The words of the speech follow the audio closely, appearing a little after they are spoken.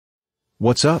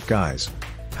What's up guys?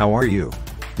 How are you?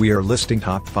 We are listing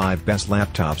top 5 best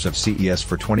laptops of CES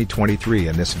for 2023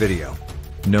 in this video.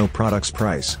 No products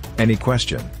price, any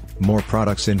question, more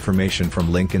products information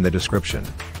from link in the description.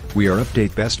 We are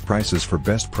update best prices for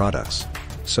best products.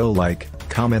 So like,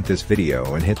 comment this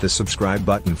video and hit the subscribe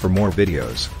button for more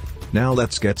videos. Now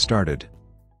let's get started.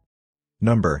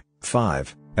 Number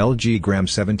 5, LG Gram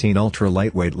 17 Ultra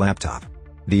Lightweight Laptop.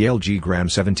 The LG Gram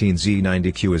 17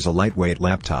 Z90Q is a lightweight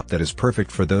laptop that is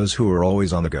perfect for those who are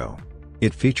always on the go.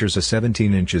 It features a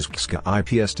 17 inches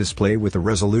IPS display with a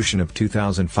resolution of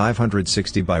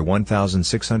 2560 by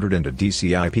 1600 and a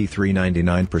DCI-P3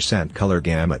 99% color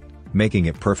gamut, making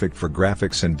it perfect for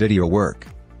graphics and video work.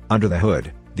 Under the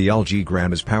hood, the LG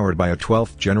Gram is powered by a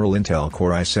 12th General Intel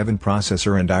Core i7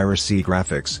 processor and Iris-C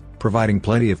graphics, providing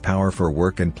plenty of power for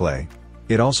work and play.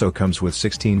 It also comes with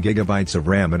 16GB of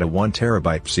RAM and a 1TB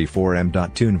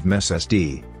C4M.2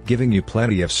 SSD, giving you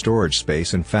plenty of storage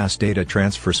space and fast data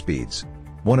transfer speeds.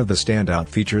 One of the standout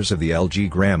features of the LG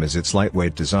Gram is its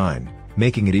lightweight design,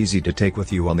 making it easy to take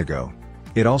with you on the go.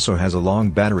 It also has a long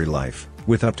battery life,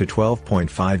 with up to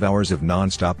 12.5 hours of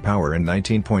non-stop power and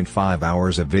 19.5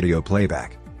 hours of video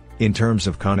playback. In terms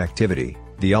of connectivity,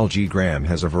 the LG Gram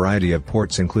has a variety of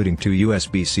ports including 2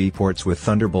 USB-C ports with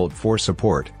Thunderbolt 4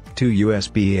 support, 2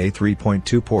 USB-A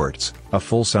 3.2 ports, a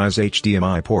full-size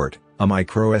HDMI port, a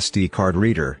micro SD card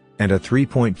reader, and a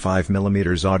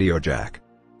 3.5mm audio jack.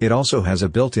 It also has a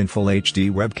built-in Full HD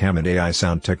webcam and AI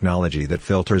sound technology that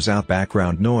filters out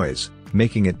background noise,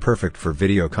 making it perfect for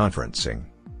video conferencing.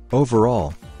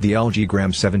 Overall, the LG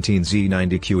Gram 17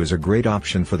 Z90Q is a great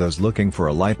option for those looking for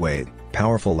a lightweight,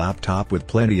 powerful laptop with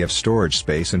plenty of storage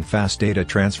space and fast data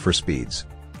transfer speeds.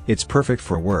 It's perfect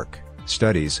for work,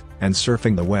 studies, and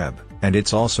surfing the web, and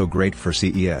it's also great for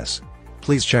CES.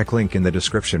 Please check link in the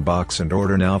description box and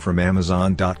order now from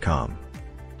Amazon.com.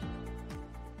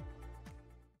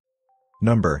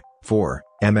 Number 4,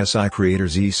 MSI Creator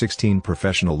Z16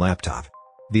 Professional Laptop.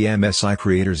 The MSI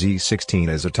Creator Z16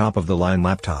 is a top-of-the-line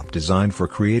laptop designed for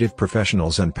creative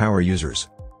professionals and power users.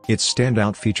 Its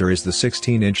standout feature is the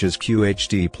 16 inches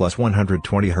QHD plus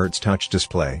 120Hz touch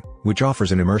display, which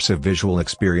offers an immersive visual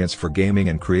experience for gaming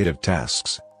and creative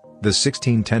tasks. The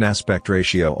 16:10 aspect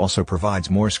ratio also provides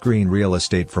more screen real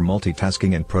estate for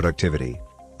multitasking and productivity.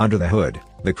 Under the hood,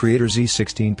 the Creator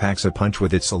Z16 packs a punch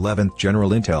with its 11th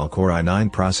General Intel Core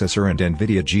i9 processor and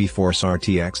NVIDIA GeForce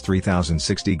RTX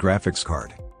 3060 graphics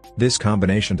card. This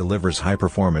combination delivers high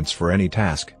performance for any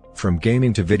task, from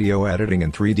gaming to video editing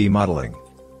and 3D modeling.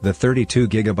 The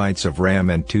 32GB of RAM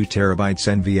and 2TB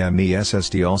NVMe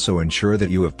SSD also ensure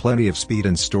that you have plenty of speed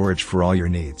and storage for all your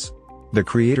needs. The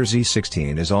Creator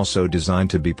Z16 is also designed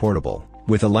to be portable,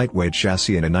 with a lightweight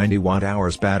chassis and a 90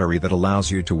 Wh battery that allows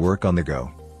you to work on the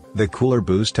go. The Cooler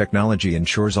Boost technology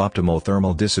ensures optimal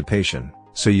thermal dissipation,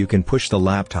 so you can push the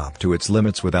laptop to its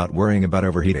limits without worrying about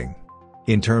overheating.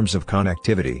 In terms of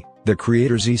connectivity, the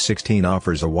Creator Z16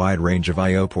 offers a wide range of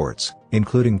I/O ports,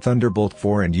 including Thunderbolt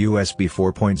 4 and USB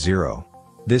 4.0.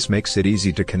 This makes it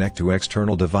easy to connect to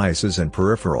external devices and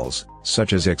peripherals,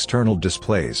 such as external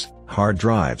displays, hard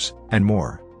drives, and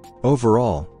more.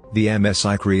 Overall, the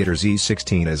MSI Creator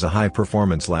Z16 is a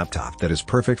high-performance laptop that is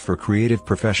perfect for creative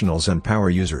professionals and power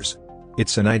users.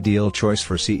 It's an ideal choice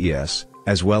for CES,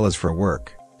 as well as for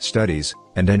work, studies,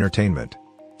 and entertainment.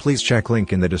 Please check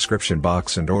link in the description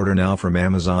box and order now from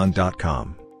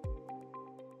Amazon.com.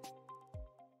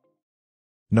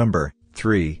 Number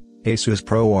 3, Asus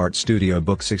ProArt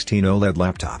StudioBook 16 OLED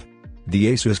Laptop.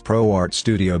 The Asus ProArt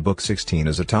StudioBook 16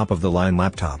 is a top-of-the-line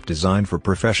laptop designed for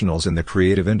professionals in the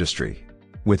creative industry.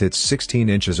 With its 16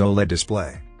 inches OLED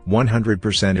display,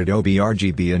 100% Adobe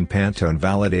RGB and Pantone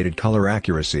validated color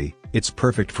accuracy, it's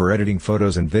perfect for editing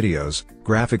photos and videos,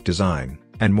 graphic design,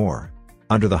 and more.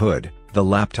 Under the hood, the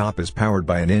laptop is powered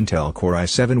by an Intel Core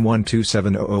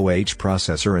i7-12700H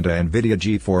processor and a NVIDIA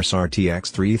GeForce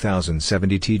RTX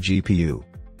 3070 Ti GPU.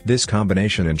 This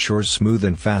combination ensures smooth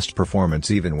and fast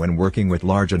performance even when working with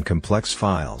large and complex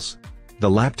files. The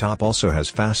laptop also has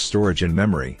fast storage and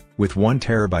memory, with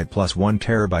 1TB plus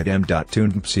 1TB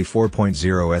M.2 MPC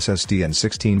 4.0 SSD and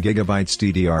 16GB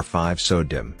DDR5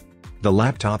 SO-DIMM. The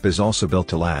laptop is also built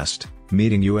to last,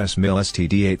 meeting US MIL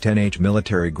STD810H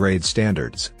military-grade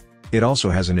standards. It also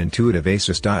has an intuitive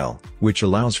Asus dial, which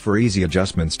allows for easy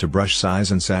adjustments to brush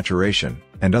size and saturation,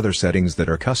 and other settings that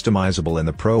are customizable in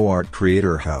the ProArt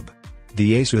Creator Hub.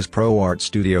 The Asus ProArt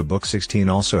StudioBook 16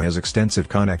 also has extensive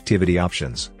connectivity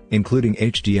options, including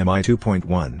HDMI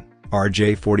 2.1,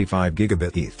 RJ45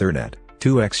 Gigabit Ethernet,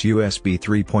 2x USB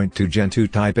 3.2 Gen 2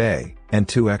 Type A, and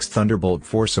 2x Thunderbolt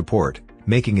 4 support,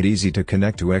 making it easy to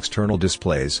connect to external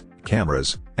displays,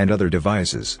 cameras, and other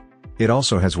devices. It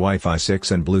also has Wi-Fi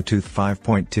 6 and Bluetooth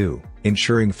 5.2,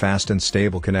 ensuring fast and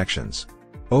stable connections.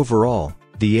 Overall,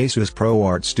 the Asus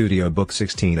ProArt StudioBook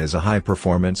 16 is a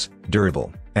high-performance,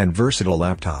 durable, and versatile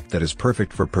laptop that is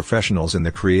perfect for professionals in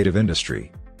the creative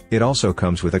industry. It also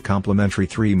comes with a complimentary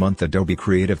 3-month Adobe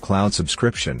Creative Cloud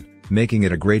subscription, making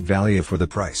it a great value for the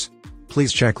price.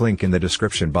 Please check link in the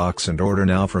description box and order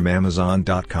now from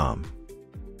Amazon.com.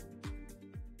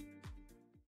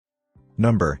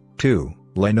 Number 2.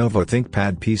 Lenovo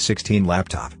ThinkPad P16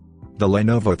 Laptop. The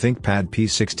Lenovo ThinkPad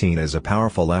P16 is a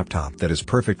powerful laptop that is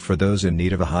perfect for those in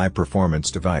need of a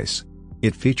high-performance device.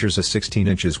 It features a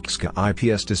 16-inch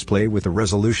IPS display with a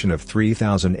resolution of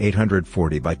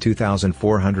 3840 by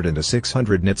 2400 and a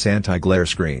 600 nits anti-glare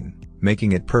screen,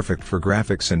 making it perfect for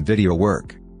graphics and video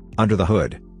work. Under the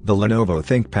hood, the Lenovo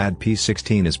ThinkPad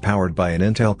P16 is powered by an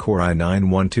Intel Core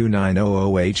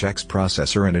i9-12900HX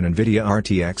processor and an NVIDIA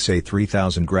RTX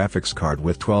A3000 graphics card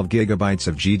with 12GB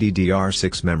of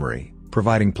GDDR6 memory,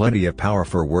 providing plenty of power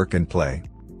for work and play.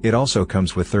 It also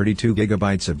comes with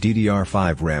 32GB of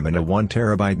DDR5 RAM and a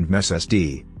 1TB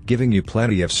SSD, giving you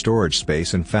plenty of storage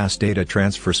space and fast data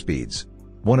transfer speeds.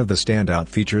 One of the standout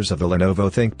features of the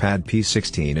Lenovo ThinkPad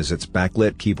P16 is its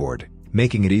backlit keyboard,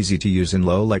 making it easy to use in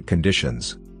low-light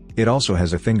conditions. It also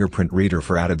has a fingerprint reader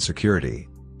for added security.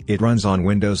 It runs on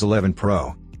Windows 11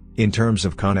 Pro. In terms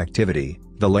of connectivity,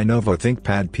 the Lenovo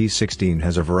ThinkPad P16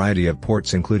 has a variety of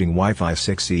ports including Wi-Fi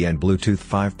 6E and Bluetooth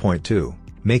 5.2.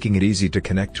 making it easy to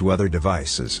connect to other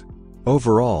devices.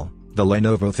 Overall, the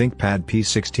Lenovo ThinkPad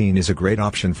P16 is a great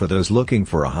option for those looking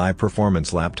for a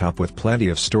high-performance laptop with plenty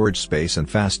of storage space and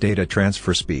fast data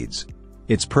transfer speeds.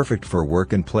 It's perfect for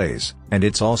work and plays, and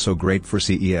it's also great for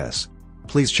CES.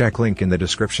 Please check link in the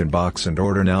description box and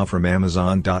order now from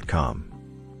Amazon.com.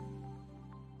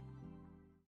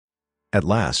 At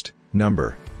last,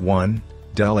 number 1.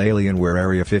 Dell Alienware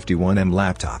Area 51M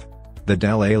Laptop. The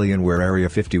Dell Alienware Area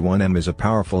 51M is a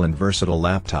powerful and versatile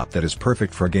laptop that is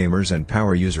perfect for gamers and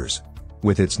power users.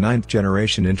 With its 9th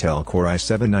generation Intel Core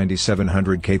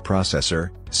i7-9700K processor,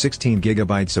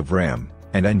 16GB of RAM,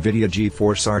 and NVIDIA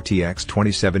GeForce RTX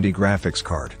 2070 graphics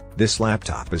card, this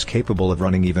laptop is capable of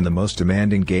running even the most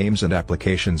demanding games and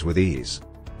applications with ease.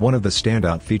 One of the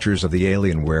standout features of the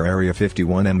Alienware Area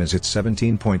 51M is its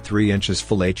 17.3 inches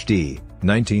Full HD,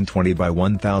 1920 by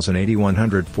 1080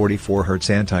 144Hz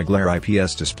anti-glare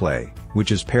IPS display,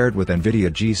 which is paired with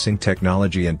NVIDIA G-Sync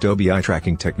technology and Dolby Eye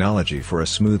tracking technology for a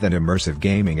smooth and immersive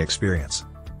gaming experience.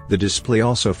 The display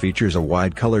also features a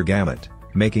wide color gamut,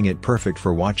 making it perfect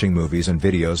for watching movies and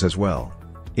videos as well.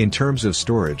 In terms of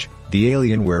storage, the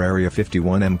Alienware Area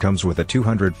 51M comes with a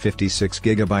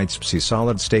 256GB PCI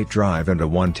solid-state drive and a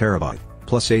 1TB,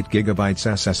 plus 8GB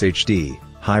SSHD,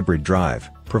 hybrid drive,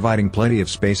 providing plenty of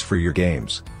space for your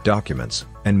games, documents,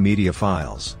 and media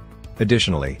files.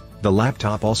 Additionally, the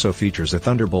laptop also features a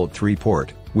Thunderbolt 3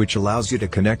 port, which allows you to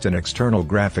connect an external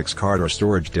graphics card or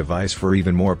storage device for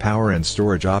even more power and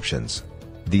storage options.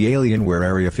 The Alienware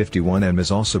Area 51M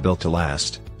is also built to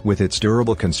last, with its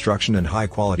durable construction and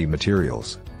high-quality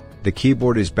materials. The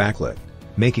keyboard is backlit,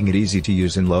 making it easy to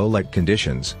use in low-light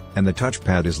conditions, and the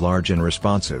touchpad is large and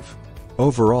responsive.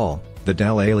 Overall, the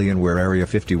Dell Alienware Area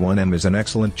 51M is an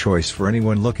excellent choice for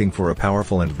anyone looking for a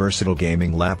powerful and versatile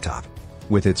gaming laptop.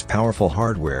 With its powerful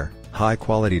hardware,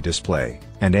 high-quality display,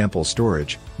 and ample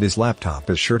storage, this laptop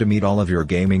is sure to meet all of your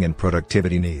gaming and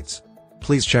productivity needs.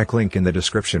 Please check link in the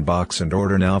description box and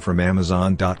order now from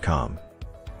Amazon.com.